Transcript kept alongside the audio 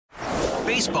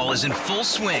Baseball is in full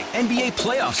swing. NBA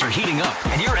playoffs are heating up,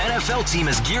 and your NFL team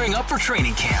is gearing up for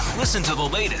training camp. Listen to the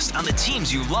latest on the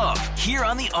teams you love here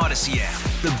on the Odyssey app.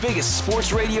 The biggest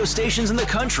sports radio stations in the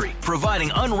country,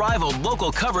 providing unrivaled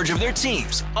local coverage of their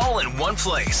teams, all in one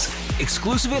place.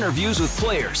 Exclusive interviews with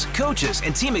players, coaches,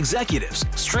 and team executives,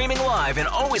 streaming live and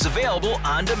always available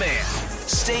on demand.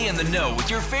 Stay in the know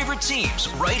with your favorite teams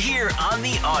right here on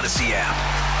the Odyssey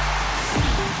app.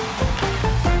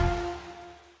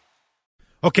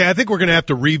 Okay, I think we're going to have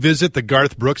to revisit the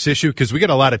Garth Brooks issue because we get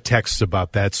a lot of texts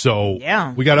about that. So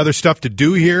we got other stuff to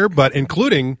do here, but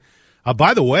including,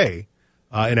 by the way,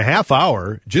 in a half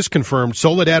hour, just confirmed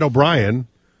Soledad O'Brien,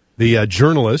 the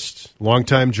journalist,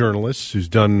 longtime journalist who's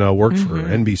done work for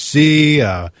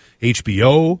NBC,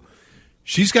 HBO.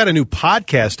 She's got a new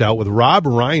podcast out with Rob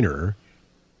Reiner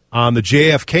on the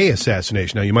JFK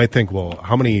assassination. Now, you might think, well,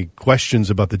 how many questions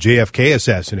about the JFK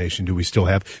assassination do we still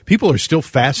have? People are still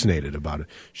fascinated about it.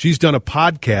 She's done a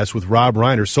podcast with Rob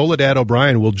Reiner. Soledad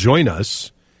O'Brien will join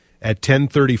us at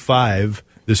 10:35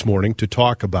 this morning to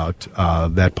talk about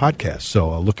that podcast.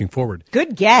 So looking forward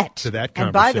Good get. to that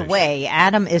And conversation. by the way,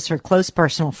 Adam is her close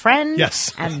personal friend.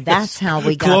 Yes. And that's how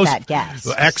we got that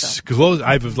guest. Close.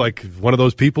 I've like one of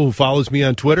those people who follows me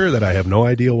on Twitter that I have no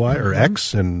idea why, or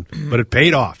X, but it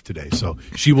paid off today. So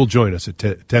she will join us at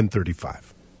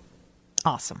 10:35.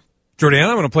 Awesome. Jordana,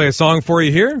 I'm going to play a song for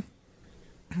you here.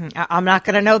 I'm not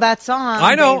going to know that song.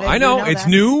 I know. David. You know It's that.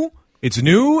 new. It's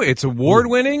new. It's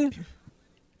award-winning.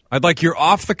 I'd like your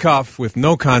off-the-cuff with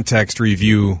no context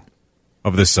review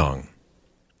of this song.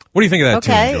 What do you think of that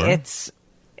tune,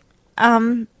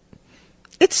 Jordan?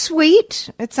 It's sweet.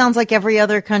 It sounds like every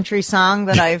other country song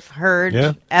that I've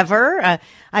heard ever.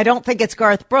 I don't think it's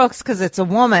Garth Brooks because it's a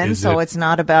woman, it's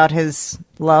not about his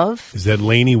love. Is that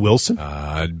Lainey Wilson?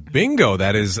 Bingo.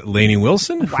 That is Lainey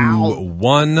Wilson, who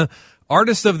won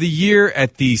Artist of the Year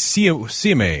at the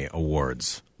CMA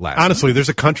Awards last Honestly, night. there's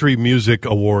a country music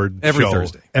award Every show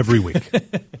Thursday. every week.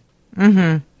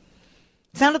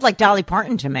 Sounded like Dolly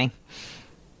Parton to me.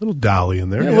 Little Dolly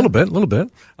in there. Yeah, a little bit.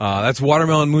 That's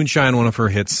Watermelon Moonshine, one of her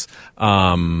hits.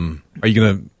 Are you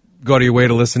going to go out of your way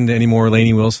to listen to any more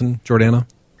Lainey Wilson, Jordana?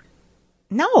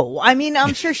 No, I mean,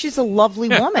 I'm sure she's a lovely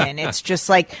woman. It's just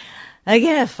like,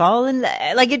 again, fall in,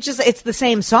 it's the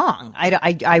same song.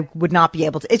 I would not be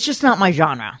able to, it's just not my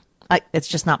genre. It's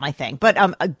just not my thing. But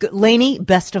Lainey,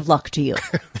 best of luck to you.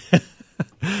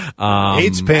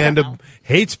 Hates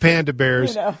panda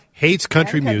bears, hates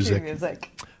country music.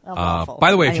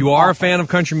 By the way, if you are a fan of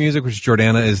country music, which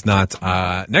Jordana is not,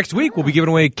 next week we'll be giving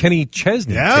away Kenny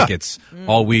Chesney tickets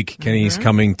all week. Kenny's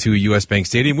coming to U.S. Bank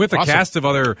Stadium with a cast of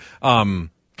other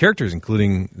characters,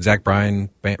 including Zach Bryan.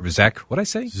 Zach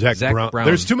Brown.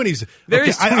 There's too many.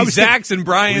 There's too many Zachs and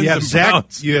Bryans and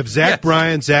Browns. You have Zach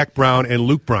Bryan, Zach Brown, and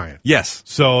Luke Bryan. Yes.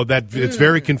 So it's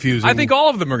very confusing. I think all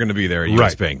of them are going to be there at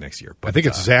U.S. Bank next year. But, I think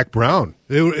it's Zach Brown.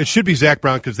 It should be Zach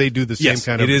Brown because they do the same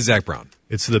kind of. It is Zach Brown.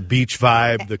 It's the beach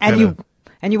vibe.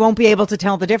 And you won't be able to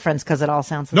tell the difference because it all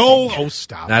sounds the same. Oh,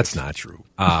 stop. That's not true.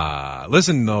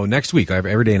 Listen, though, next week,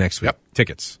 every day next week,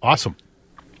 tickets. Awesome.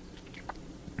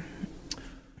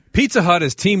 Pizza Hut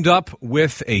has teamed up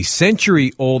with a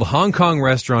century-old Hong Kong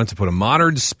restaurant to put a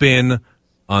modern spin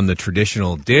on the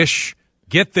traditional dish.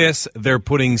 Get this, they're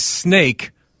putting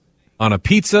snake on a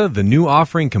pizza. The new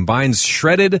offering combines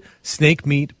shredded snake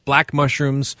meat, black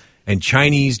mushrooms, and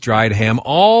Chinese dried ham,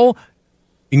 all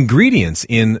ingredients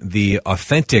in the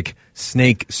authentic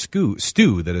snake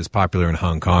stew that is popular in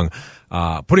Hong Kong.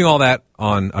 Putting all that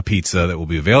on a pizza that will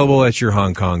be available at your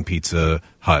Hong Kong Pizza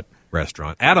Hut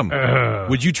restaurant. Adam,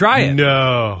 would you try it?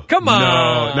 No. Come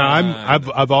on.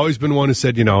 No. I've always been one who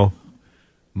said,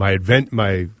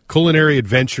 my culinary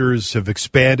adventures have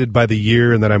expanded by the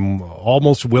year, and that I'm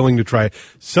almost willing to try.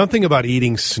 Something about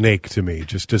eating snake to me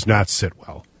just does not sit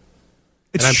well.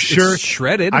 It's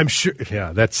shredded. I'm sure.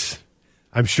 Yeah,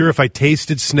 I'm sure if I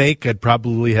tasted snake, I'd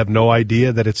probably have no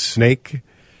idea that it's snake.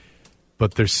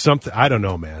 But there's something, I don't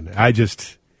know, man.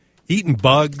 Eating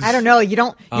bugs. I don't know. You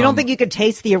don't think you could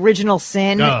taste the original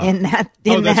sin in that?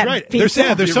 That's right.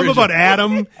 Pizza? There's something about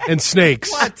Adam and snakes.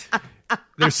 What?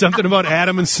 There's something about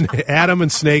Adam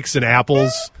and snakes and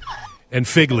apples and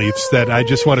fig leaves that I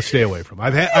just want to stay away from.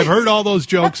 I've heard all those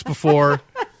jokes before,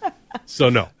 so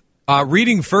no.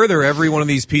 Reading further, every one of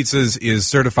these pizzas is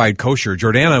certified kosher.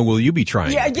 Jordana, will you be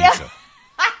trying the pizza?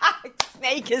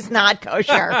 Snake is not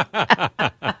kosher.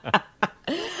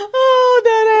 Oh,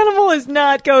 that animal is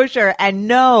not kosher. And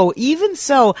no, even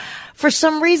so, for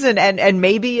some reason, and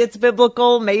maybe it's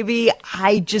biblical, maybe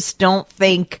I just don't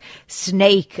think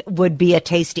snake would be a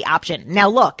tasty option. Now,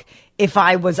 look, if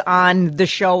I was on the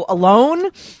show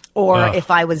alone, or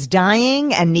if I was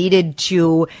dying and needed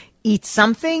to eat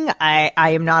something, I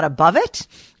am not above it.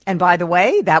 And by the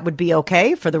way, that would be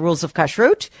okay for the rules of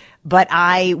kashrut, but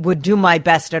I would do my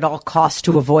best at all costs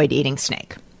to avoid eating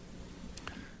snake.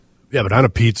 Yeah, but on a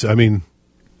pizza, I mean...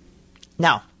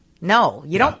 No,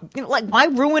 you don't, like, why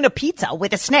ruin a pizza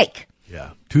with a snake?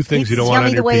 Yeah, two things you don't want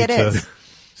on your pizza,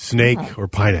 snake or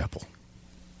pineapple.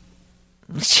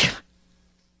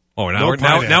 Oh, now we're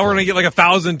going to get like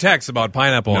 1,000 texts about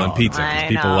pineapple on pizza because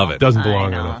people love it. Doesn't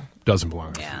belong on it. Doesn't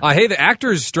belong. Yeah. Hey, the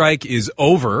actors' strike is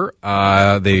over.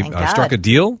 They struck a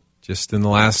deal just in the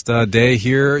last day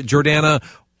here. Jordana,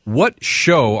 what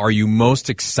show are you most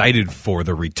excited for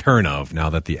the return of now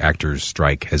that the actors'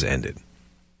 strike has ended?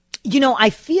 You know, I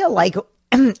feel like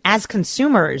as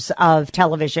consumers of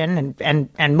television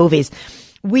and movies,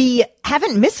 we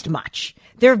haven't missed much.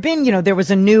 There have been, there was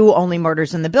a new Only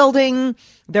Murders in the Building.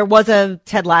 There was a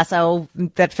Ted Lasso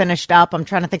that finished up. I'm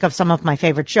trying to think of some of my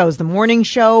favorite shows. The Morning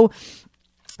Show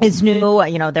is new.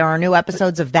 There are new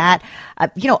episodes of that.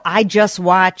 I just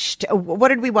watched, what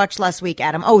did we watch last week,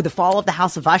 Adam? Oh, The Fall of the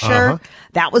House of Usher. Uh-huh.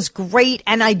 That was great.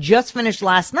 And I just finished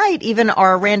last night, even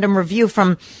our random review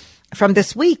from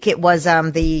this week. It was All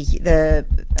the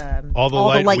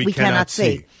Light We Cannot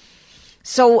See.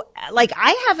 So,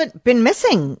 I haven't been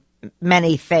missing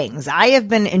many things. I have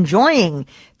been enjoying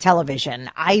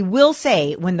television. I will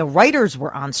say, when the writers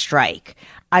were on strike,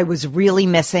 I was really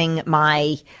missing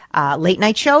my late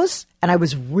night shows, and I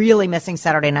was really missing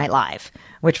Saturday Night Live,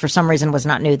 which for some reason was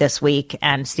not new this week,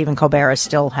 and Stephen Colbert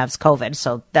still has COVID,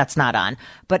 so that's not on.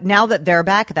 But now that they're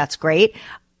back, that's great.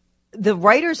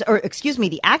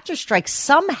 The actors' strike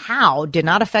somehow did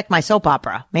not affect my soap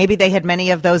opera. Maybe they had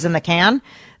many of those in the can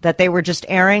that they were just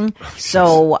airing.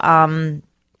 So,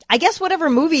 I guess whatever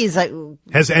movies have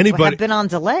been on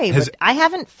delay, but I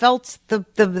haven't felt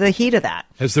the heat of that.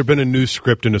 Has there been a new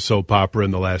script in a soap opera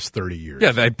in the last 30 years?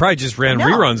 Yeah, they probably just ran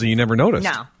reruns and you never noticed.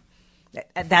 No.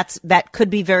 That could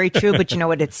be very true, but you know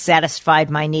what? It satisfied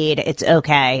my need. It's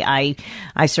okay.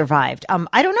 I survived.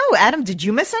 I don't know, Adam. Did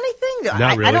you miss anything?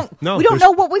 Not really. We don't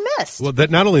know what we missed. Well,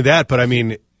 not only that, but I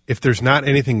mean, if there's not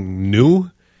anything new,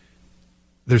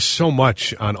 there's so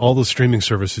much on all those streaming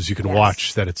services you can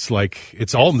watch that it's like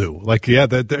it's all new. Like, yeah,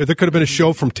 there could have been a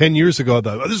show from 10 years ago.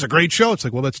 This is a great show. It's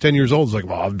like, well, that's 10 years old. It's like,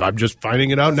 well, I'm just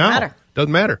finding it out now.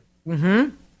 Doesn't matter.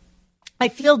 Mm-hmm. I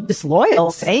feel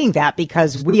disloyal saying that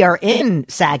because we are in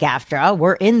SAG-AFTRA.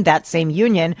 We're in that same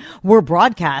union. We're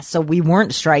broadcast, so we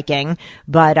weren't striking.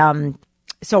 But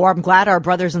so I'm glad our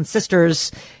brothers and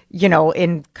sisters,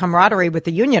 in camaraderie with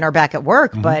the union are back at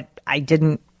work. Mm-hmm. But I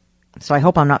didn't. So I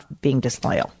hope I'm not being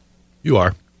disloyal. You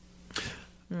are.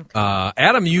 Okay.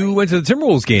 Adam, you went to the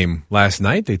Timberwolves game last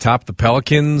night. They topped the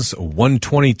Pelicans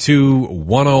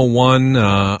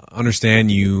 122-101. Understand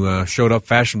you showed up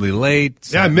fashionably late.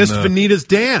 Yeah, I missed Vanita's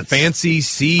dance. Fancy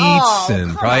seats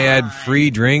and probably had free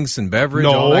drinks and beverage.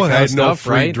 No, all that I kind had of no stuff,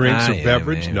 free right? drinks or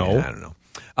beverage. I don't know.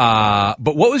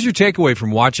 But what was your takeaway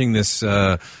from watching this?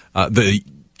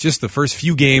 Just the first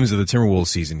few games of the Timberwolves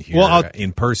season here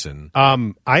in person.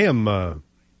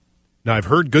 Now, I've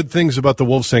heard good things about the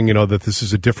Wolves saying, that this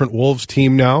is a different Wolves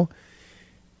team now.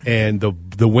 And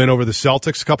the win over the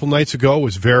Celtics a couple nights ago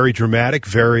was very dramatic,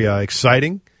 very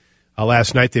exciting.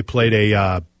 Last night they played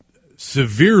a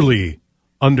severely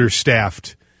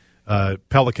understaffed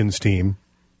Pelicans team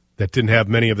that didn't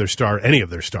have any of their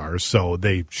stars, so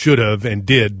they should have and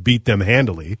did beat them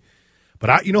handily.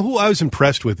 But who I was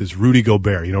impressed with is Rudy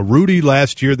Gobert. Rudy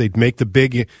last year, they'd make the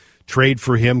big trade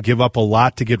for him, give up a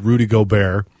lot to get Rudy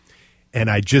Gobert. And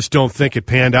I just don't think it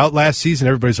panned out last season.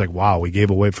 Everybody's like, wow, we gave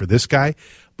away for this guy.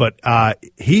 But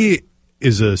he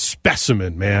is a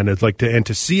specimen, man. It's like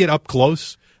to see it up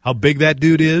close, how big that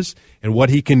dude is and what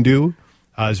he can do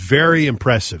is very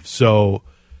impressive. So,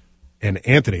 and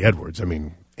Anthony Edwards, I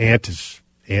mean, Ant is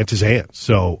Ant.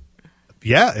 So,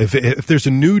 yeah, if there's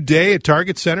a new day at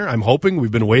Target Center, I'm hoping.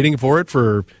 We've been waiting for it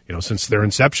for, since their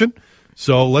inception.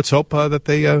 So let's hope that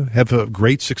they have a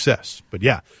great success. But,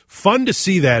 yeah, fun to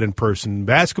see that in person.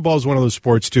 Basketball is one of those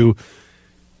sports, too.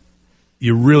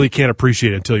 You really can't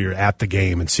appreciate it until you're at the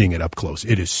game and seeing it up close.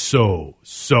 It is so.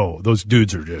 Those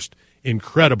dudes are just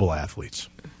incredible athletes.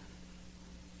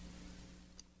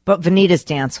 But Vanita's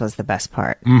dance was the best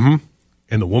part. Mm-hmm.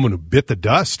 And the woman who bit the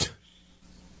dust.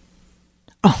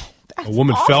 Oh, that's a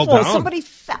woman awful. fell down. Somebody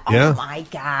fell. Yeah. Oh, my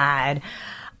God.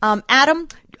 Adam,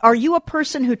 are you a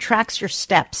person who tracks your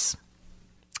steps?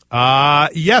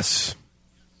 Yes.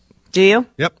 Do you?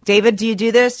 Yep. David, do you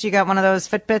do this? You got one of those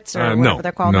Fitbits or whatever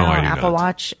they're called now, or Apple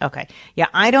Watch? Okay. Yeah,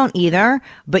 I don't either,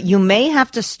 but you may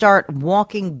have to start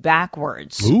walking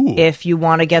backwards if you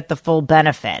want to get the full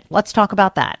benefit. Let's talk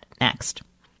about that next.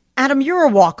 Adam, you're a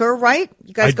walker, right?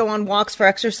 You guys go on walks for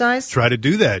exercise? Try to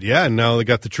do that, yeah. And now they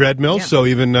got the treadmill, so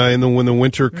even when the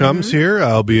winter comes here,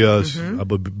 I'll be a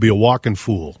walking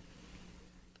fool.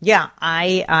 Yeah,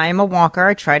 I'm a walker.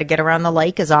 I try to get around the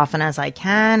lake as often as I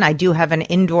can. I do have an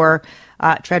indoor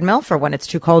treadmill for when it's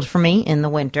too cold for me in the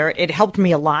winter. It helped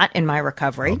me a lot in my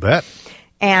recovery. I'll bet.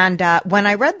 And when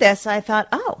I read this, I thought,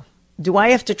 oh, do I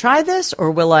have to try this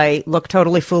or will I look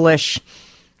totally foolish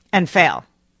and fail?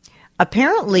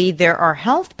 Apparently, there are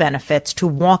health benefits to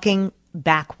walking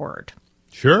backward.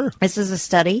 Sure. This is a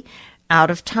study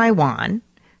out of Taiwan.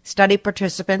 Study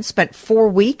participants spent 4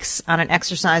 weeks on an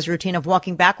exercise routine of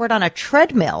walking backward on a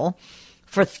treadmill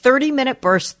for 30-minute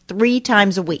bursts 3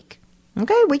 times a week.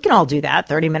 Okay, we can all do that.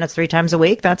 30 minutes 3 times a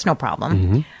week. That's no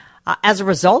problem. As a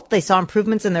result, they saw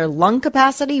improvements in their lung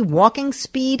capacity, walking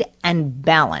speed, and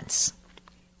balance.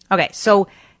 Okay, so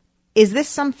is this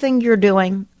something you're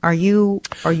doing? Are you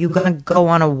going to go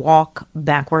on a walk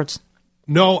backwards?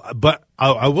 No, but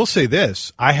I will say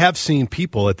this. I have seen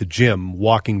people at the gym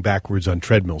walking backwards on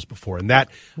treadmills before, and that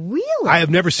really, I have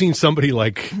never seen somebody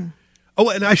like. Oh,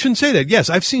 and I shouldn't say that. Yes,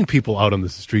 I've seen people out on the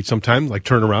street sometimes like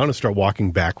turn around and start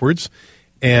walking backwards,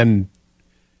 and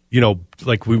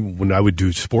like when I would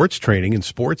do sports training in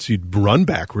sports, you'd run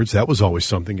backwards. That was always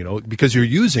something, because you're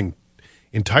using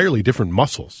entirely different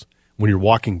muscles when you're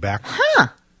walking backwards. Huh.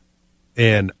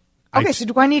 And so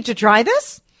do I need to try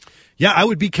this? Yeah, I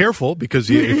would be careful because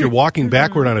if you're walking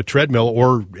backward on a treadmill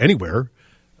or anywhere,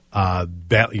 A,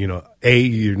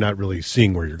 you're not really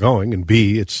seeing where you're going, and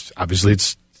B, it's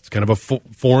kind of a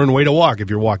foreign way to walk if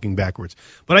you're walking backwards.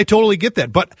 But I totally get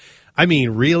that. But I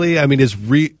mean, really,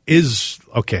 is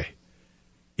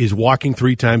walking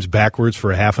 3 times backwards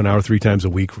for a half an hour 3 times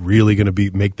a week really going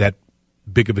to make that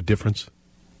big of a difference?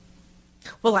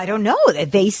 Well, I don't know.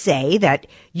 They say that,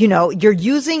 you're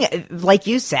using, like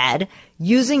you said,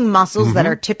 using muscles that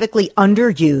are typically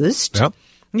underused. Yep.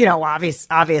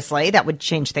 Obviously, that would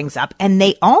change things up. And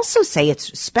they also say it's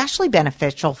especially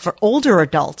beneficial for older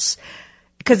adults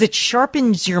because it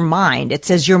sharpens your mind. It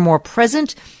says you're more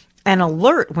present and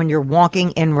alert when you're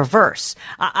walking in reverse.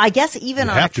 I guess even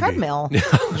on a treadmill,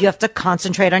 you have to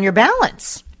concentrate on your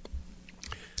balance.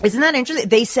 Isn't that interesting?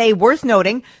 They say, worth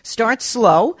noting, start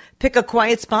slow, pick a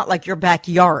quiet spot like your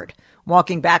backyard.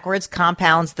 Walking backwards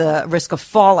compounds the risk of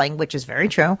falling, which is very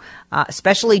true,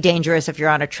 especially dangerous if you're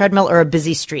on a treadmill or a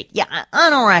busy street. Yeah,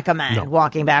 I don't recommend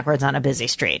walking backwards on a busy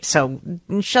street, so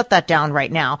shut that down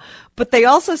right now. But they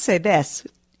also say this,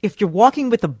 if you're walking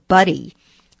with a buddy,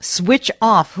 switch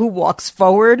off who walks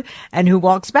forward and who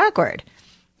walks backward.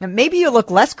 Maybe you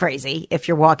look less crazy if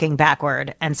you're walking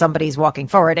backward and somebody's walking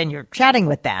forward and you're chatting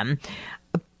with them.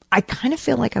 I kind of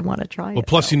feel like I want to try it. Well,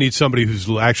 plus you need somebody who's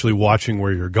actually watching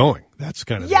where you're going. That's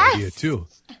kind of the idea, too.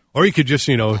 Or you could just,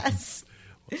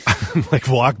 like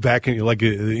walk back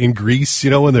in Grease,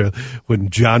 when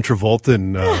John Travolta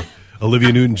and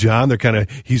Olivia Newton-John,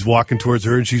 he's walking towards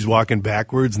her and she's walking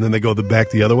backwards and then they go back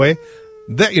the other way.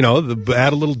 That,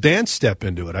 add a little dance step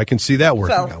into it. I can see that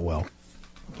working out well.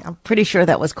 I'm pretty sure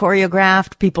that was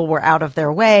choreographed. People were out of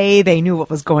their way. They knew what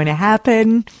was going to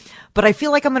happen. But I feel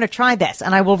like I'm going to try this,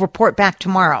 and I will report back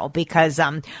tomorrow because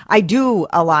I do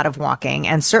a lot of walking,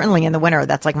 and certainly in the winter,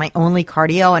 that's like my only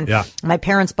cardio. And my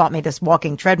parents bought me this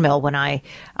walking treadmill when I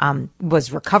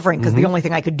was recovering because the only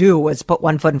thing I could do was put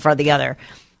one foot in front of the other.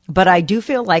 But I do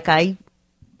feel like I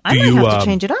might have to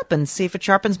change it up and see if it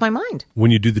sharpens my mind.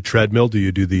 When you do the treadmill, do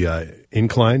you do the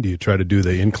incline? Do you try to do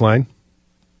the incline?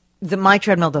 My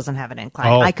treadmill doesn't have an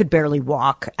incline. I could barely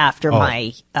walk after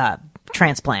my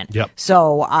transplant. Yep.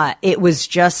 So it was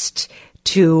just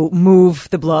to move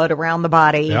the blood around the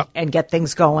body and get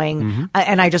things going.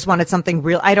 And I just wanted something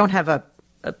real. I don't have a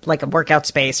workout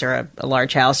space or a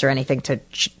large house or anything to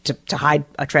hide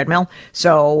a treadmill.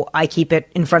 So I keep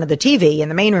it in front of the TV in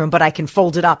the main room, but I can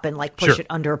fold it up and push it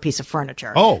under a piece of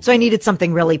furniture. So I needed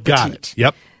something really petite.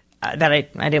 Yep. That I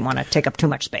didn't want to take up too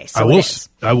much space. So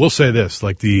I will say this,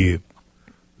 like the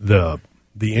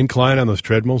incline on those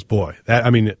treadmills, boy,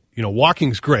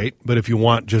 walking's great, but if you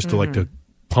want just to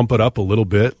pump it up a little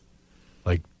bit,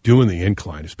 like doing the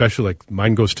incline, especially like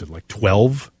mine goes to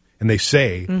 12, and they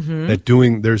say that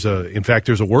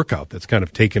there's a workout that's kind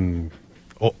of taken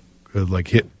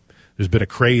there's been a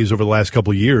craze over the last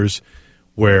couple of years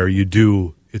where you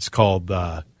do, it's called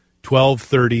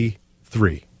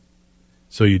 12-30-3.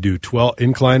 So you do 12,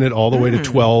 incline it all the way to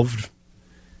 12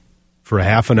 for a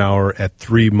half an hour at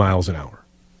 3 miles an hour.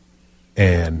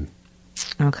 And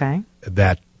okay,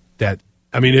 that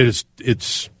I mean,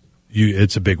 it's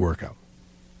a big workout.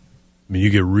 I mean, you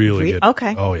get really good.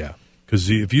 Okay. Oh yeah, because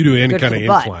if you do any kind of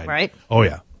incline, right? Oh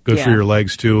yeah, good for your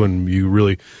legs too, and you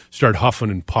really start huffing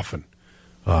and puffing.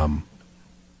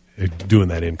 Doing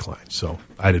that incline, so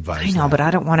I'd advise. I know, that. but I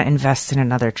don't want to invest in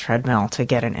another treadmill to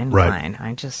get an incline.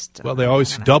 Right. Well, they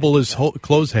always double as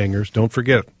clothes hangers. Don't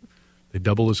forget, they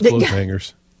double as clothes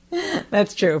hangers.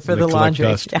 That's true for the laundry.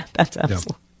 Dust. Yeah, that's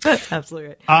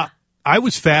absolutely right. I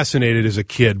was fascinated as a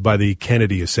kid by the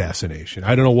Kennedy assassination.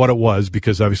 I don't know what it was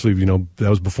because obviously, that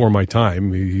was before my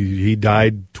time. He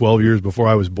died 12 years before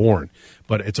I was born,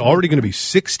 but it's already going to be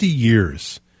 60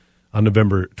 years on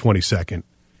November 22nd.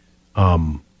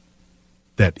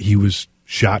 That he was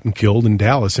shot and killed in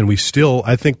Dallas. And we still,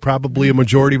 I think probably a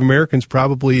majority of Americans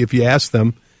probably, if you ask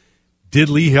them, did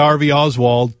Lee Harvey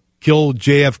Oswald kill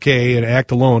JFK and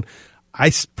act alone?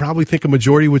 I probably think a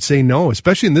majority would say no,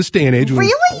 especially in this day and age.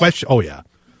 Really? Oh, yeah.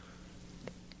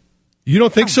 You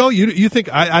don't think so? You think,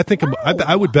 I think, no.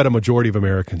 I would bet a majority of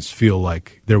Americans feel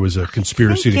like there was a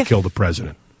conspiracy to kill the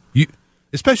president.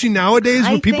 Especially nowadays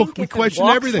when we question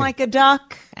everything. Walks like a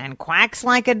duck and quacks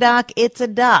like a duck, it's a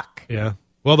duck. Yeah.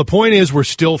 Well, the point is we're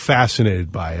still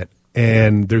fascinated by it.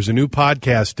 And there's a new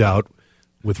podcast out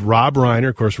with Rob Reiner,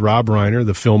 of course, Rob Reiner,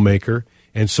 the filmmaker,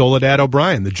 and Soledad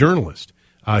O'Brien, the journalist.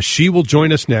 She will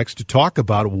join us next to talk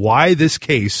about why this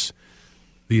case,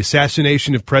 the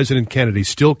assassination of President Kennedy,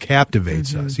 still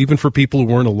captivates us, even for people who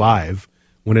weren't alive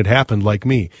when it happened like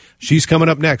me. She's coming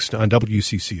up next on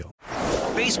WCCO.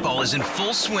 Baseball is in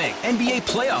full swing. NBA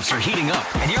playoffs are heating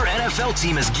up, and your NFL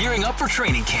team is gearing up for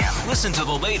training camp. Listen to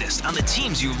the latest on the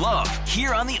teams you love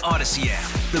here on the Odyssey app.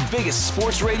 The biggest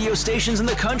sports radio stations in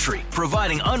the country,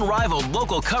 providing unrivaled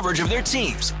local coverage of their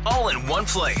teams, all in one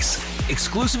place.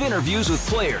 Exclusive interviews with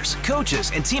players,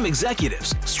 coaches, and team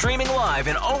executives, streaming live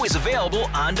and always available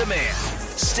on demand.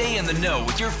 Stay in the know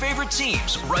with your favorite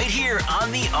teams right here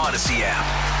on the Odyssey app.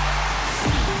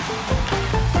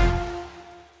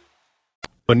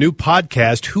 A new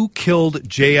podcast, Who Killed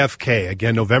JFK?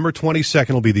 Again, November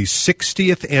 22nd will be the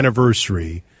 60th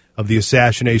anniversary of the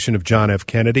assassination of John F.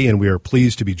 Kennedy, and we are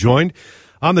pleased to be joined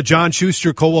on the John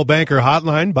Schuster Coldwell Banker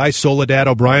Hotline by Soledad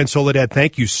O'Brien. Soledad,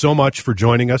 thank you so much for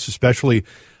joining us, especially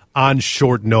on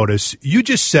short notice. You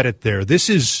just said it there. This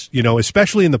is,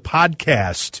 especially in the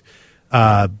podcast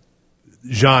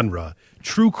genre,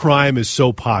 true crime is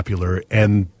so popular,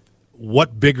 and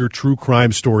what bigger true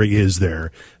crime story is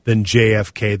there than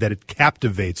JFK that it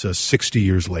captivates us 60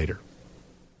 years later?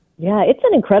 Yeah, it's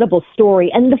an incredible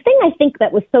story. And the thing I think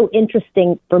that was so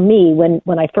interesting for me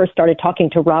when I first started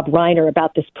talking to Rob Reiner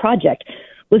about this project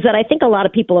was that I think a lot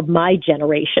of people of my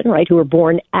generation, right, who were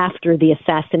born after the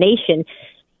assassination,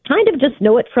 kind of just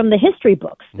know it from the history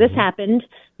books. Mm-hmm. This happened,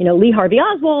 Lee Harvey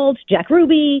Oswald, Jack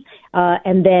Ruby,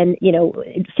 and then,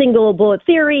 single bullet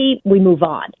theory, we move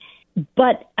on.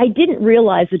 But I didn't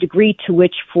realize the degree to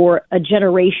which for a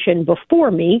generation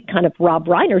before me, kind of Rob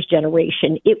Reiner's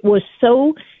generation, it was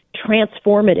so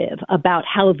transformative about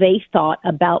how they thought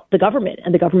about the government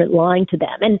and the government lying to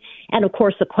them. And of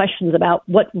course, the questions about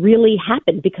what really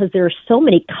happened, because there are so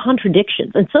many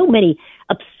contradictions and so many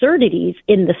absurdities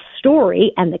in the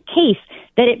story and the case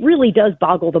that it really does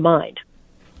boggle the mind.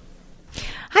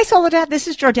 Hi, Soledad. This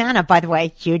is Jordana, by the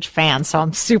way. Huge fan, so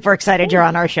I'm super excited you're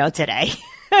on our show today.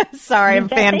 Sorry, I'm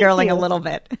fangirling a little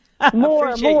bit.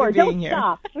 More. Don't here.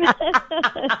 Stop.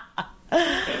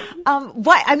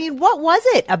 What was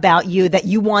it about you that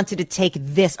you wanted to take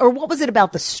this, or what was it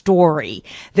about the story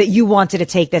that you wanted to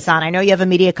take this on? I know you have a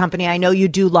media company. I know you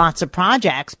do lots of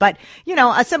projects, but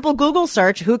a simple Google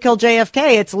search, who killed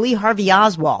JFK? It's Lee Harvey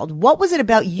Oswald. What was it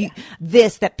about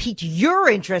this that piqued your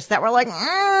interest that were like,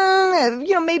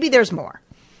 maybe there's more?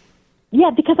 Yeah,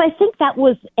 because I think that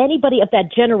was anybody of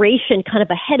that generation kind of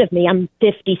ahead of me, I'm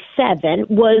 57,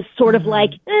 was sort of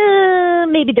like,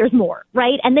 maybe there's more,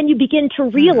 right? And then you begin to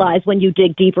realize when you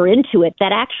dig deeper into it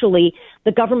that actually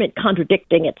the government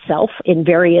contradicting itself in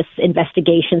various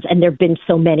investigations, and there have been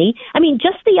so many. I mean,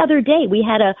 just the other day, we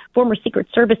had a former Secret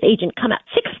Service agent come out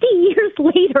 60 years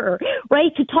later,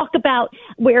 right, to talk about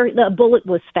where the bullet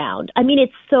was found. I mean,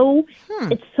 it's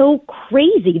so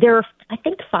crazy. There are, I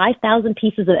think, 5,000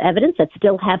 pieces of evidence that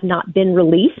still have not been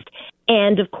released.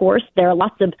 And, of course, there are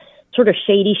lots of sort of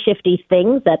shady, shifty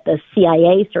things that the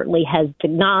CIA certainly has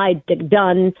denied,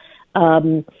 done,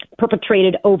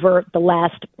 perpetrated over the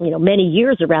last, many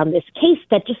years around this case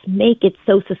that just make it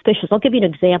so suspicious. I'll give you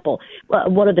an example.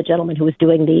 One of the gentlemen who was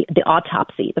doing the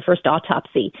autopsy, the first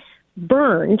autopsy,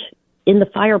 burned in the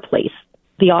fireplace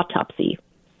the autopsy,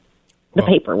 the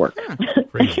paperwork.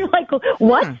 And you're like,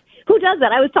 what? who does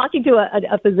that? I was talking to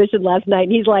a physician last night,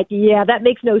 and he's like, yeah, that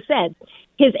makes no sense.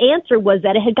 His answer was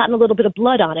that it had gotten a little bit of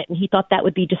blood on it, and he thought that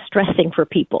would be distressing for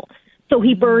people. So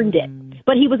he burned it.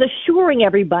 But he was assuring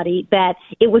everybody that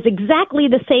it was exactly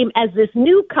the same as this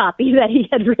new copy that he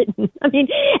had written. I mean,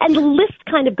 and the list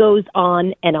kind of goes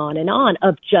on and on and on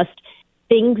of just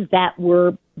things that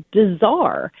were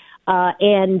bizarre.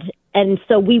 And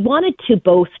so we wanted to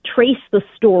both trace the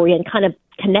story and kind of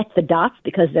connect the dots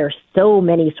because there are so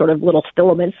many sort of little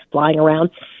filaments flying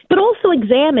around, but also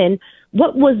examine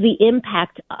what was the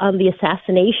impact on the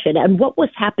assassination and what was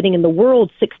happening in the world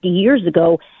 60 years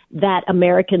ago that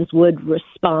Americans would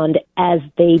respond as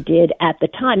they did at the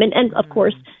time. And of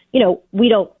course, we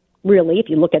don't really, if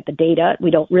you look at the data,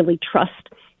 we don't really trust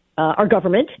our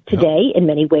government today in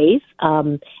many ways.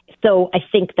 So I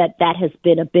think that has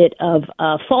been a bit of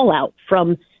fallout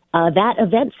from that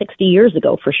event 60 years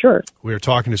ago, for sure. We are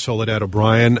talking to Soledad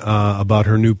O'Brien about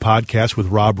her new podcast with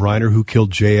Rob Reiner, Who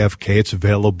Killed JFK. It's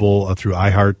available through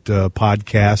iHeart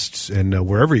Podcasts and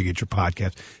wherever you get your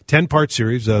podcasts. 10-part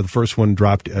series. The first one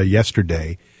dropped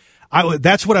yesterday.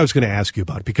 That's what I was going to ask you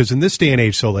about, because in this day and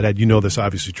age, Soledad, you know this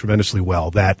obviously tremendously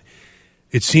well, that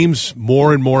it seems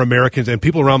more and more Americans and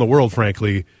people around the world,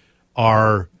 frankly,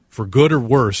 are, for good or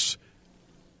worse,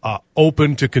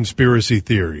 open to conspiracy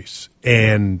theories.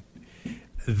 And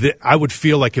I would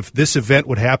feel like if this event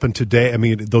would happen today, I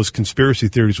mean, those conspiracy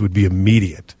theories would be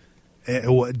immediate.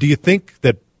 Do you think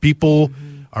that people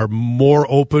are more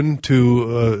open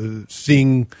to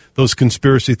seeing those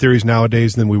conspiracy theories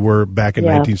nowadays than we were back in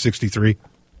 1963?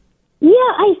 Yeah,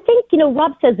 I think,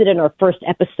 Rob says it in our first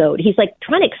episode. He's like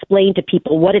trying to explain to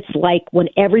people what it's like when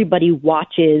everybody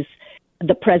watches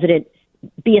the president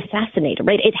be assassinated,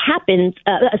 right? It happens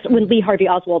when Lee Harvey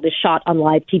Oswald is shot on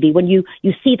live TV, when you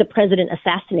see the president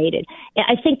assassinated.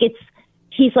 I think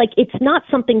he's like, it's not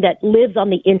something that lives on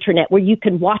the internet where you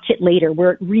can watch it later,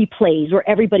 where it replays, where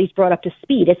everybody's brought up to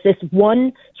speed. It's this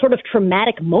one sort of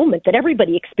traumatic moment that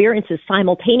everybody experiences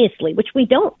simultaneously, which we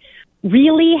don't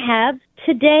really have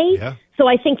today. Yeah. So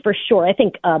I think for sure,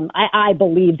 I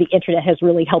believe the internet has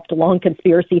really helped along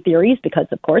conspiracy theories because,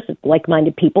 of course, it's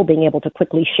like-minded people being able to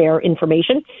quickly share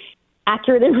information,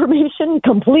 accurate information,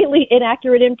 completely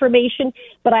inaccurate information.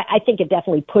 But I think it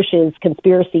definitely pushes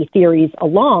conspiracy theories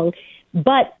along.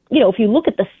 But, if you look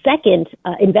at the second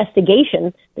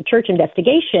investigation, the church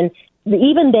investigation,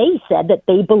 even they said that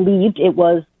they believed it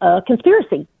was a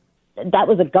conspiracy. That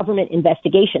was a government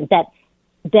investigation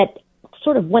that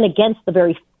sort of went against the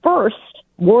very first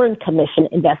Warren Commission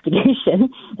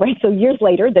investigation, right? So years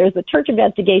later, there's a church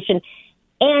investigation,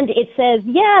 and it says,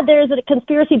 yeah, there's a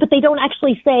conspiracy, but they don't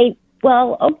actually say,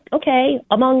 well, okay,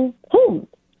 among whom?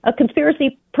 A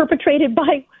conspiracy perpetrated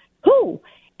by who?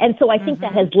 And so I think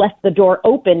that has left the door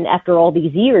open after all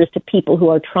these years to people who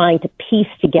are trying to piece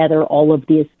together all of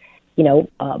these,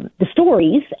 the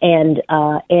stories and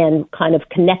kind of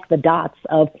connect the dots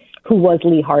of who was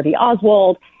Lee Harvey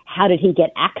Oswald. How did he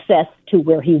get access to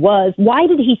where he was? Why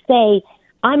did he say,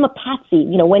 I'm a patsy?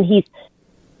 When he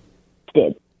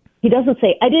doesn't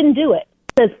say, I didn't do it.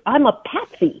 He says, I'm a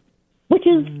patsy, which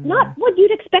is not what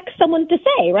you'd expect someone to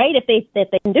say, right? If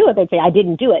they can do it, they'd say, I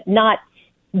didn't do it. Not,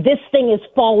 this thing is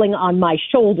falling on my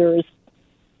shoulders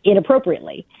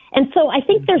inappropriately. And so I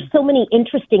think there's so many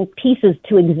interesting pieces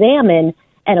to examine.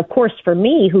 And of course, for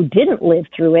me, who didn't live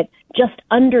through it, just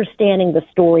understanding the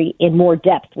story in more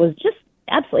depth was just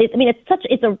absolutely. I mean,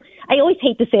 I always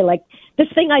hate to say, like, this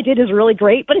thing I did is really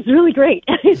great, but it's really great.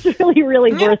 It's really,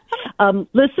 really worth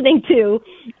listening to,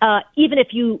 even if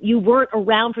you weren't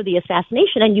around for the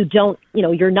assassination and you don't,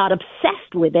 you're not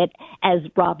obsessed with it as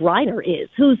Rob Reiner is,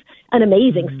 who's an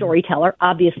amazing storyteller,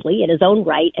 obviously, in his own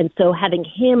right. And so having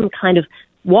him kind of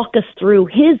walk us through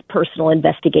his personal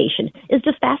investigation is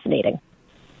just fascinating.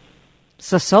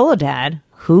 So, Soledad,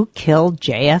 who killed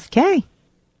JFK?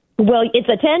 Well, it's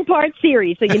a 10-part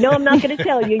series, so I'm not going to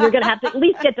tell you. You're going to have to at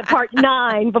least get to part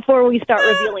 9 before we start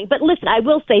revealing. But listen, I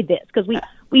will say this, because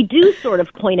we do sort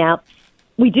of point out,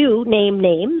 we do name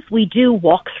names. We do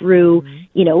walk through,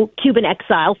 Cuban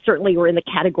exiles certainly were in the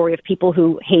category of people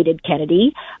who hated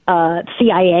Kennedy.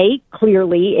 CIA,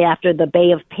 clearly, after the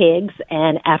Bay of Pigs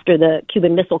and after the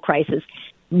Cuban Missile Crisis,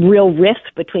 real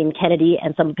rift between Kennedy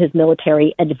and some of his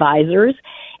military advisors.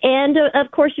 And,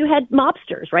 of course, you had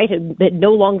mobsters, right, who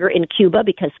no longer in Cuba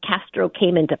because Castro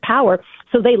came into power,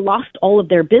 so they lost all of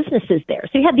their businesses there.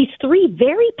 So you had these 3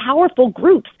 very powerful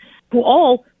groups who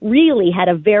all really had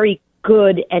a very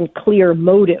good and clear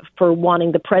motive for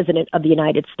wanting the president of the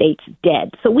United States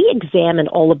dead. So we examined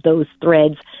all of those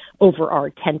threads over our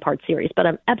 10-part series. But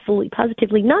I'm absolutely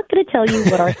positively not going to tell you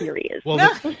what our theory is. Well,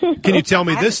 can you tell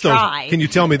me this though? Can you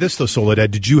tell me this though,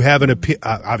 Soledad? Did you have an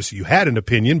obviously you had an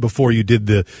opinion before you did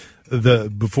the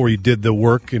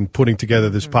work in putting together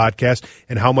this podcast,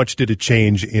 and how much did it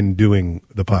change in doing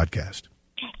the podcast?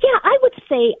 Yeah, I would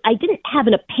say I didn't have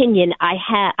an opinion.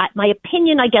 My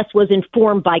opinion, I guess, was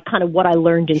informed by kind of what I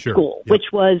learned in school, which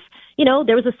was,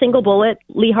 there was a single bullet,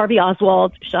 Lee Harvey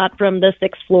Oswald shot from the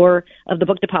 6th floor of the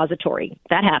book depository.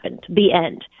 That happened. The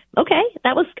end. Okay.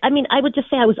 I would just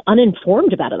say I was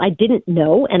uninformed about it. I didn't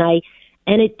know,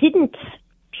 and it didn't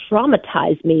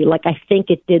traumatize me like I think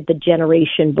it did the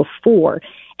generation before.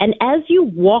 And as you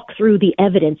walk through the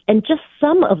evidence and just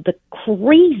some of the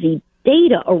crazy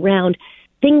data around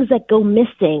things that go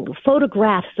missing,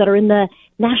 photographs that are in the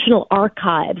National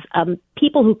Archives,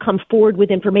 people who come forward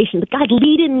with information, the guy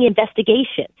leading the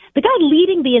investigation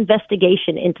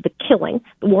into the killing,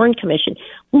 the Warren Commission,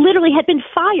 literally had been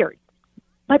fired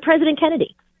by President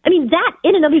Kennedy. I mean, that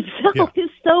in and of itself is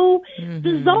so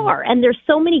bizarre. And there's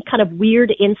so many kind of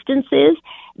weird instances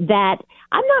that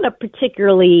I'm not a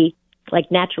particularly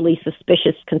naturally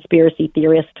suspicious conspiracy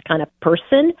theorist kind of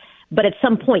person. But at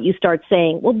some point you start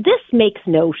saying, well, this makes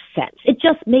no sense. It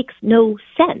just makes no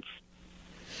sense.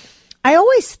 I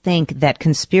always think that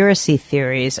conspiracy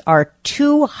theories are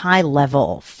too high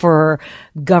level for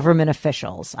government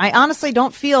officials. I honestly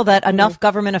don't feel that enough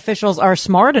government officials are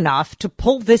smart enough to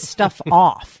pull this stuff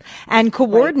off and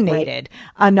coordinated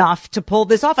enough to pull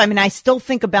this off. I mean, I still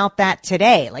think about that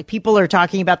today. Like, people are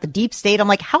talking about the deep state. I'm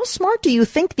like, how smart do you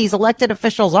think these elected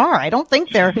officials are? I don't think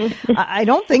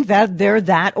that they're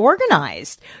that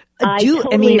organized. I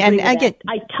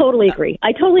totally agree.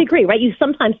 Right? You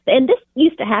sometimes, and this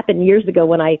used to happen years ago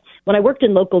when I worked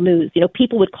in local news.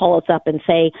 People would call us up and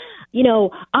say,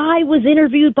 I was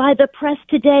interviewed by the press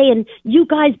today, and you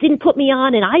guys didn't put me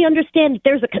on, and I understand that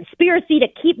there's a conspiracy to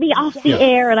keep me off the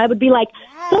air. And I would be like,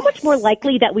 so much more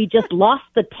likely that we just lost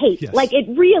the tape. Yes. Like, it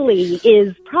really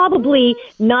is probably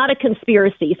not a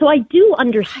conspiracy. So I do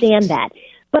understand that,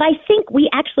 but I think we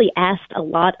actually asked a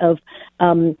lot of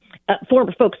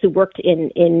former folks who worked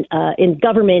in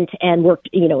government and worked,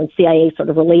 in CIA sort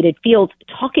of related fields,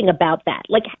 talking about that.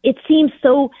 Like, it seems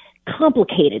so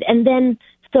complicated and then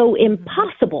so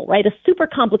impossible, right? A super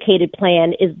complicated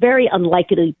plan is very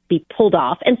unlikely to be pulled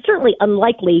off, and certainly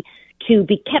unlikely to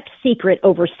be kept secret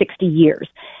over 60 years.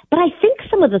 But I think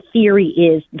some of the theory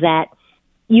is that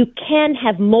you can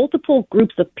have multiple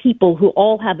groups of people who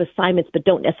all have assignments but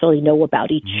don't necessarily know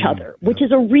about each other, which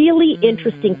is a really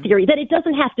interesting theory, that it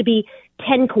doesn't have to be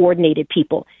 10 coordinated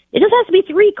people. It just has to be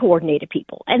 3 coordinated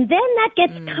people. And then that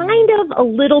gets kind of a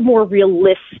little more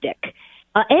realistic.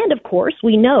 And, of course,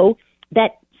 we know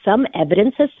that some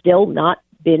evidence has still not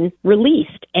been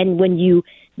released. And when you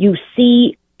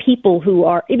see people who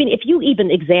are, if you even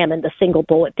examine the single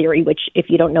bullet theory, which if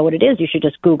you don't know what it is, you should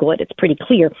just Google it. It's pretty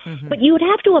clear. But you would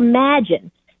have to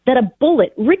imagine that a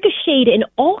bullet ricocheted in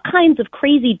all kinds of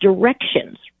crazy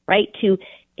directions, right, to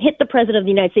hit the president of the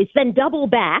United States, then double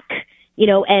back,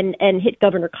 and hit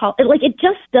Governor Collins. Like, it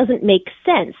just doesn't make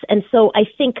sense. And so I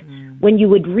think when you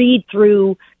would read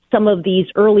through some of these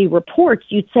early reports,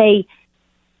 you'd say,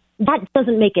 that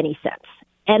doesn't make any sense.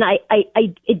 And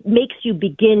it makes you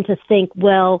begin to think,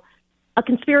 well, a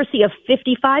conspiracy of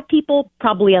 55 people,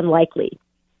 probably unlikely.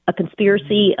 A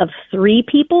conspiracy of 3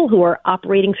 people who are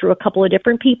operating through a couple of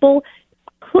different people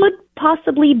could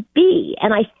possibly be.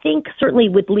 And I think certainly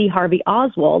with Lee Harvey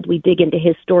Oswald, we dig into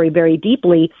his story very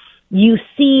deeply. You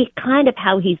see kind of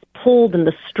how he's pulled and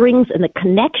the strings and the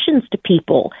connections to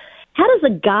people. How does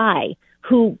a guy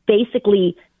who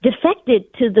basically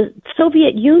defected to the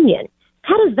Soviet Union,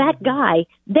 how does that guy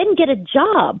then get a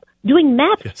job doing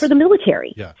maps for the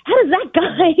military? Yeah. How does that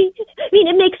guy,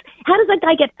 how does that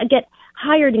guy get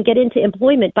hired and get into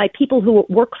employment by people who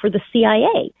work for the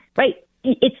CIA, right?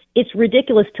 It's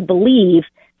ridiculous to believe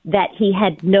that he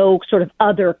had no sort of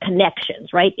other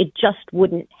connections, right? It just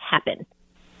wouldn't happen.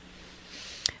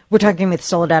 We're talking with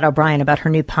Soledad O'Brien about her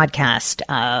new podcast,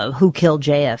 Who Killed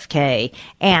JFK.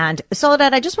 And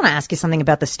Soledad, I just want to ask you something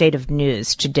about the state of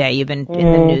news today. You've been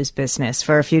in the news business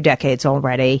for a few decades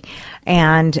already.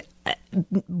 And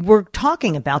we're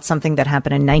talking about something that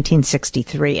happened in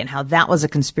 1963 and how that was a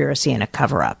conspiracy and a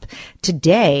cover-up.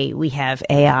 Today, we have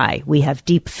AI, we have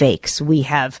deep fakes, we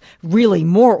have really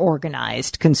more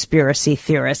organized conspiracy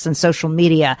theorists and social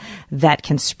media that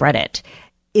can spread it.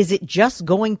 Is it just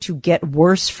going to get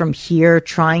worse from here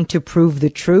trying to prove the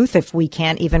truth if we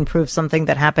can't even prove something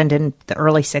that happened in the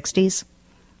early 60s?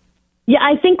 Yeah,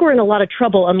 I think we're in a lot of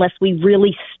trouble unless we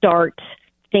really start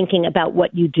thinking about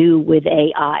what you do with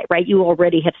AI, right? You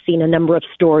already have seen a number of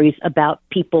stories about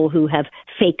people who have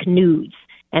fake nudes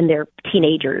and they're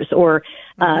teenagers, or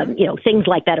things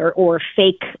like that, or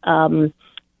fake.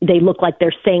 They look like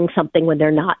they're saying something when they're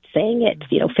not saying it.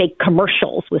 Fake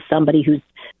commercials with somebody who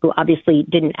obviously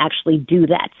didn't actually do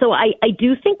that. So I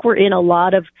do think we're in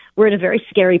a very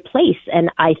scary place,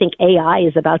 and I think AI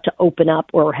is about to open up,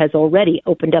 or has already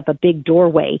opened up, a big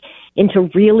doorway into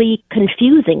really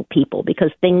confusing people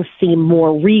because things seem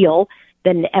more real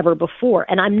than ever before.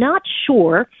 And I'm not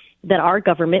sure that our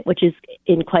government, which is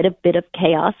in quite a bit of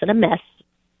chaos and a mess,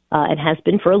 and has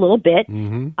been for a little bit,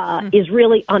 is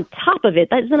really on top of it.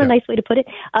 That isn't a nice way to put it.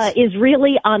 Is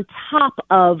really on top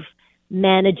of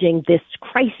managing this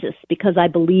crisis, because I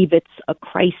believe it's a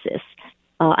crisis.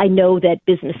 I know that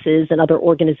businesses and other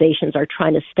organizations are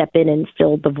trying to step in and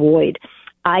fill the void.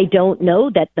 I don't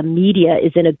know that the media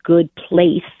is in a good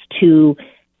place to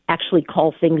actually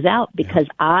call things out, because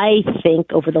I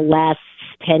think over the last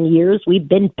 10 years, we've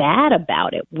been bad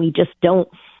about it. We just don't.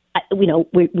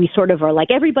 We sort of are like,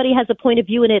 everybody has a point of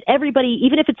view in it. Everybody,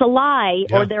 even if it's a lie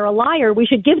or they're a liar, we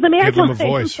should give them airtime. Give them a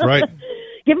voice, right?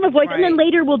 Give them a voice. Right. And then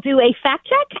later we'll do a fact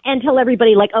check and tell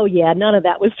everybody like, oh yeah, none of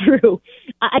that was true.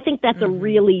 I think that's a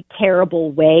really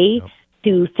terrible way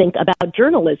to think about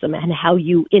journalism and how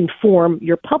you inform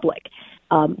your public.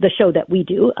 The show that we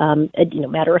do,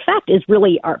 matter of fact, is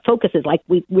really, our focus is like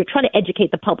we're trying to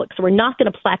educate the public. So we're not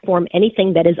going to platform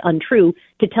anything that is untrue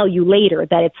to tell you later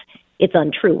that it's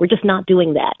untrue. We're just not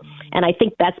doing that. And I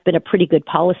think that's been a pretty good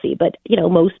policy. But,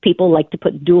 most people like to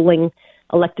put dueling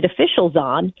elected officials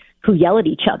on who yell at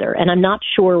each other. And I'm not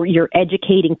sure you're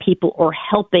educating people or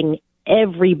helping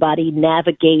everybody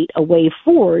navigate a way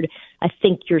forward. I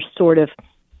think you're sort of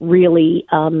really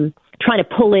trying to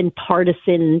pull in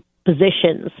partisan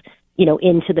positions,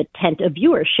 into the tent of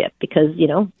viewership, because,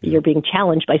 you're being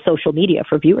challenged by social media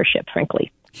for viewership,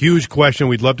 frankly. Huge question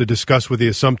we'd love to discuss with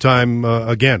you sometime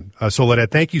again.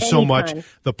 Soledad, thank you so much.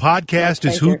 The podcast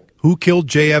is Who Killed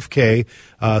JFK?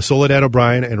 Soledad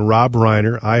O'Brien and Rob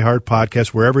Reiner, iHeart Podcast,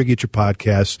 wherever you get your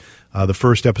podcasts. The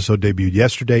first episode debuted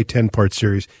yesterday, 10-part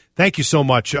series. Thank you so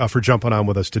much for jumping on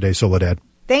with us today, Soledad.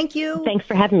 Thank you. Thanks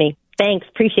for having me. Thanks.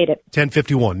 Appreciate it.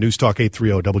 10:51, News Talk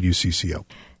 830 WCCO.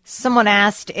 Someone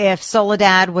asked if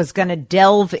Soledad was going to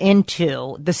delve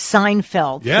into the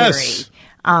Seinfeld theory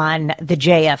on the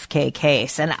JFK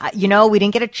case. And, we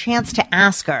didn't get a chance to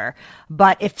ask her.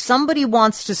 But if somebody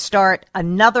wants to start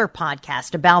another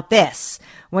podcast about this,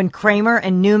 when Kramer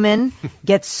and Newman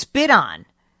get spit on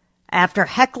after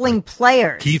heckling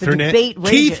players, debate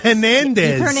rages. Keith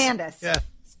Hernandez. Yeah.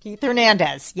 Keith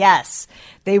Hernandez, yes.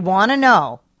 They want to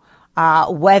know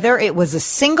whether it was a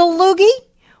single loogie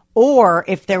or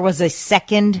if there was a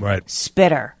second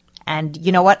spitter. And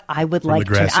you know what? I would like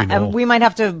to. We might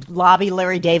have to lobby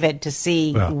Larry David to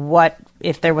see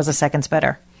if there was a second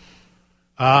spitter.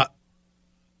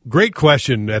 Great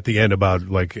question at the end about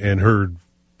and her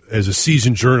as a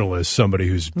seasoned journalist, somebody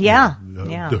who's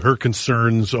her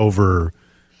concerns over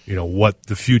what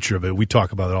the future of it. We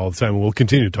talk about it all the time, and we'll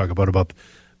continue to talk about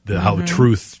how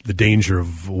truth, the danger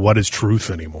of what is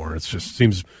truth anymore. It just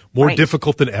seems more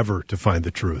difficult than ever to find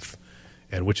the truth.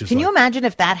 And which is Can you imagine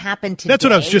if that happened today? That's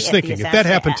what I was just thinking. If that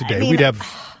happened today, we'd have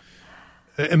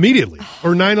immediately.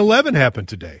 Or 9/11 happened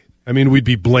today. I mean, we'd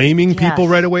be blaming people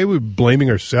right away. We'd be blaming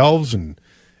ourselves, and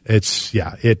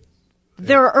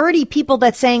There are already people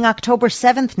that saying October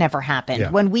 7th never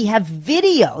happened when we have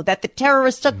video that the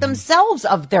terrorists took themselves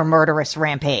of their murderous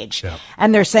rampage,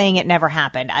 and they're saying it never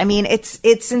happened. I mean, it's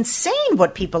insane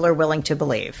what people are willing to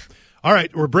believe. All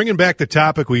right, we're bringing back the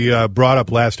topic we brought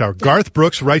up last hour. Garth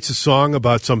Brooks writes a song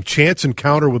about some chance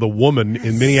encounter with a woman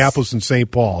in Minneapolis and St.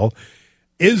 Paul.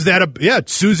 Is that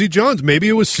it's Susie Jones. Maybe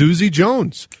it was Susie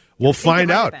Jones. We'll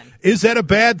find out. Is that a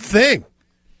bad thing?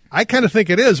 I kind of think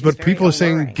it is, but people are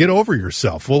saying, get over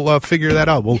yourself. We'll figure that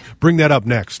out. We'll bring that up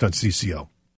next on CCO.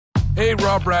 Hey,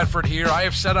 Rob Bradford here. I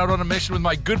have set out on a mission with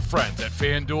my good friends at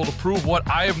FanDuel to prove what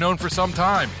I have known for some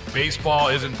time. Baseball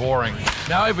isn't boring.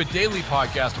 Now I have a daily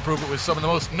podcast to prove it with some of the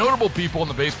most notable people in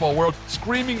the baseball world,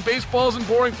 screaming baseball isn't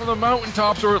boring from the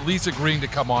mountaintops, or at least agreeing to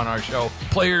come on our show.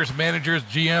 Players, managers,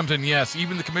 GMs, and yes,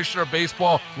 even the commissioner of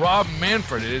baseball, Rob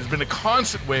Manfred. It has been a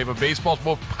constant wave of baseball's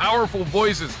most powerful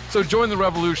voices. So join the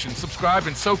revolution. Subscribe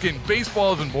and soak in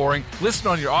Baseball Isn't Boring. Listen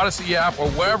on your Odyssey app or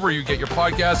wherever you get your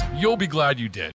podcasts. You'll be glad you did.